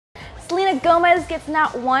Selena Gomez gets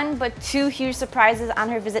not one, but two huge surprises on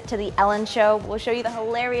her visit to the Ellen show. We'll show you the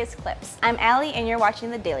hilarious clips. I'm Alli, and you're watching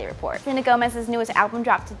The Daily Report. Selena Gomez's newest album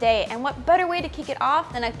dropped today, and what better way to kick it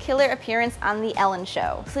off than a killer appearance on the Ellen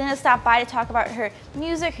show. Selena stopped by to talk about her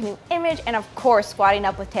music, her new image, and of course, squatting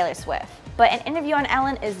up with Taylor Swift. But an interview on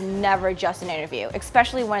Ellen is never just an interview,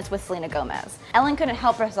 especially when it's with Selena Gomez. Ellen couldn't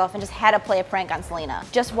help herself and just had to play a prank on Selena.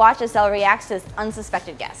 Just watch as Elle reacts to this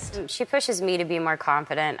unsuspected guest. She pushes me to be more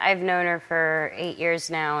confident. I've known her for 8 years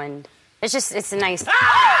now, and it's a nice...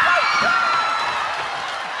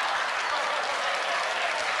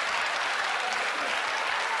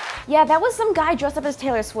 Yeah, that was some guy dressed up as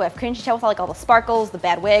Taylor Swift. Couldn't you tell with all the sparkles, the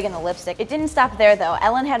bad wig, and the lipstick? It didn't stop there though.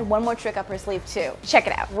 Ellen had one more trick up her sleeve too. Check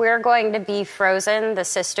it out. We're going to be Frozen, the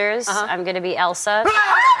sisters. I'm going to be Elsa. Oh my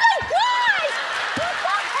God!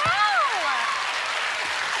 What the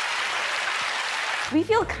hell? We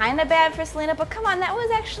feel kind of bad for Selena, but come on, that was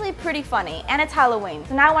actually pretty funny. And it's Halloween.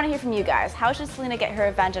 So now I want to hear from you guys. How should Selena get her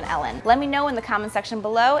revenge on Ellen? Let me know in the comment section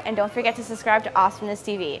below, and don't forget to subscribe to Awesomeness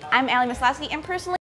TV. I'm Alli Masloske, and personally,